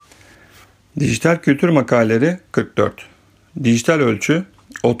Dijital kültür makaleleri 44. Dijital ölçü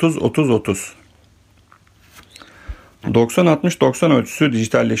 30-30-30. 90-60-90 ölçüsü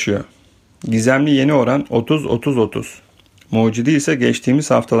dijitalleşiyor. Gizemli yeni oran 30-30-30. Mucidi ise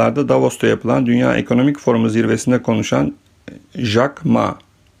geçtiğimiz haftalarda Davos'ta yapılan Dünya Ekonomik Forumu zirvesinde konuşan Jack Ma.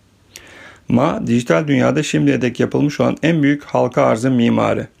 Ma, dijital dünyada şimdiye dek yapılmış olan en büyük halka arzın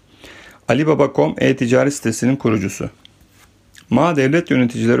mimarı. Alibaba.com e-ticaret sitesinin kurucusu. Ma, devlet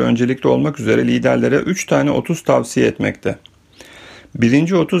yöneticileri öncelikli olmak üzere liderlere 3 tane 30 tavsiye etmekte.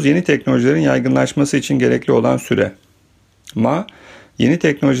 Birinci 30 yeni teknolojilerin yaygınlaşması için gerekli olan süre. Ma, yeni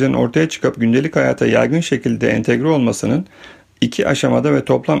teknolojilerin ortaya çıkıp gündelik hayata yaygın şekilde entegre olmasının 2 aşamada ve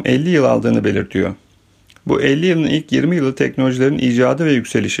toplam 50 yıl aldığını belirtiyor. Bu 50 yılın ilk 20 yılı teknolojilerin icadı ve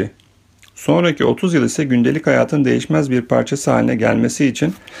yükselişi. Sonraki 30 yıl ise gündelik hayatın değişmez bir parçası haline gelmesi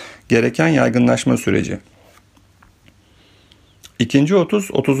için gereken yaygınlaşma süreci. İkinci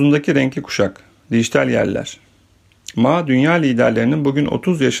 30'undaki renkli kuşak, dijital yerler. Ma, dünya liderlerinin bugün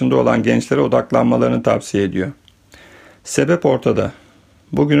 30 yaşında olan gençlere odaklanmalarını tavsiye ediyor. Sebep ortada.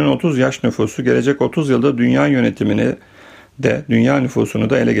 Bugünün 30 yaş nüfusu gelecek 30 yılda dünya yönetimini de dünya nüfusunu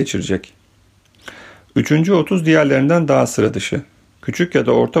da ele geçirecek. Üçüncü 30 diğerlerinden daha sıra dışı. Küçük ya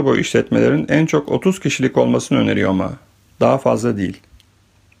da orta boy işletmelerin en çok 30 kişilik olmasını öneriyor Ma. Daha fazla değil.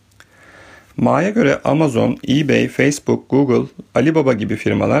 Ma'ya göre Amazon, eBay, Facebook, Google, Alibaba gibi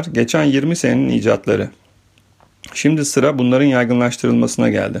firmalar geçen 20 senenin icatları. Şimdi sıra bunların yaygınlaştırılmasına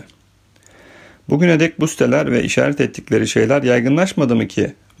geldi. Bugüne dek bu siteler ve işaret ettikleri şeyler yaygınlaşmadı mı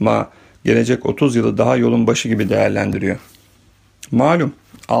ki Ma gelecek 30 yılı daha yolun başı gibi değerlendiriyor. Malum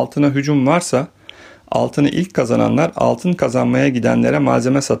altına hücum varsa altını ilk kazananlar altın kazanmaya gidenlere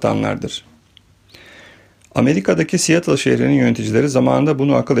malzeme satanlardır. Amerika'daki Seattle şehrinin yöneticileri zamanında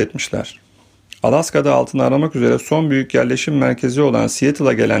bunu akıl etmişler. Alaska'da altın aramak üzere son büyük yerleşim merkezi olan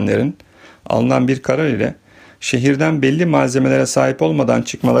Seattle'a gelenlerin alınan bir karar ile şehirden belli malzemelere sahip olmadan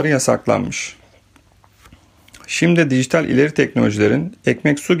çıkmaları yasaklanmış. Şimdi dijital ileri teknolojilerin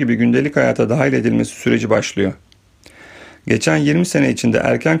ekmek su gibi gündelik hayata dahil edilmesi süreci başlıyor. Geçen 20 sene içinde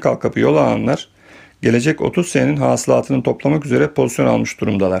erken kalkıp yol alanlar gelecek 30 senenin hasılatını toplamak üzere pozisyon almış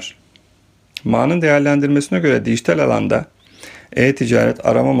durumdalar. Ma'nın değerlendirmesine göre dijital alanda e-ticaret,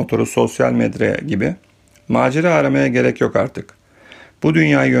 arama motoru, sosyal medya gibi macera aramaya gerek yok artık. Bu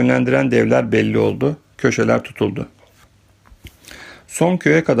dünyayı yönlendiren devler belli oldu, köşeler tutuldu. Son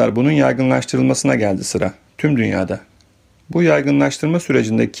köye kadar bunun yaygınlaştırılmasına geldi sıra, tüm dünyada. Bu yaygınlaştırma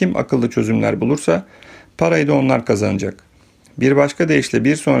sürecinde kim akıllı çözümler bulursa parayı da onlar kazanacak. Bir başka deyişle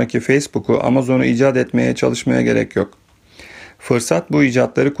bir sonraki Facebook'u, Amazon'u icat etmeye çalışmaya gerek yok. Fırsat bu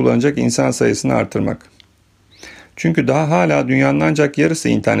icatları kullanacak insan sayısını artırmak. Çünkü daha hala dünyanın ancak yarısı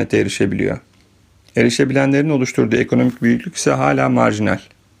internete erişebiliyor. Erişebilenlerin oluşturduğu ekonomik büyüklük ise hala marjinal.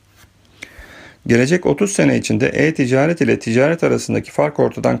 Gelecek 30 sene içinde e-ticaret ile ticaret arasındaki fark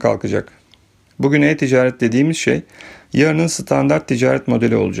ortadan kalkacak. Bugün e-ticaret dediğimiz şey yarının standart ticaret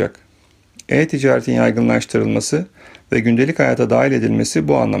modeli olacak. E-ticaretin yaygınlaştırılması ve gündelik hayata dahil edilmesi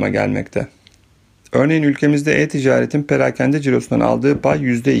bu anlama gelmekte. Örneğin ülkemizde e-ticaretin perakende cirosundan aldığı pay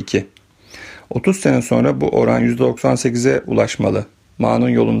 %2. 30 sene sonra bu oran %98'e ulaşmalı. Ma'nın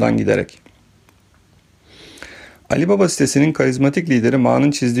yolundan giderek. Alibaba sitesinin karizmatik lideri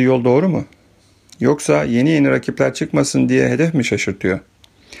Ma'nın çizdiği yol doğru mu? Yoksa yeni rakipler çıkmasın diye hedef mi şaşırtıyor?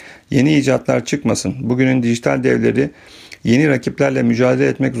 Yeni icatlar çıkmasın, bugünün dijital devleri yeni rakiplerle mücadele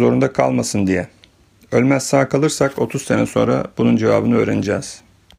etmek zorunda kalmasın diye. Ölmez sağ kalırsak 30 sene sonra bunun cevabını öğreneceğiz.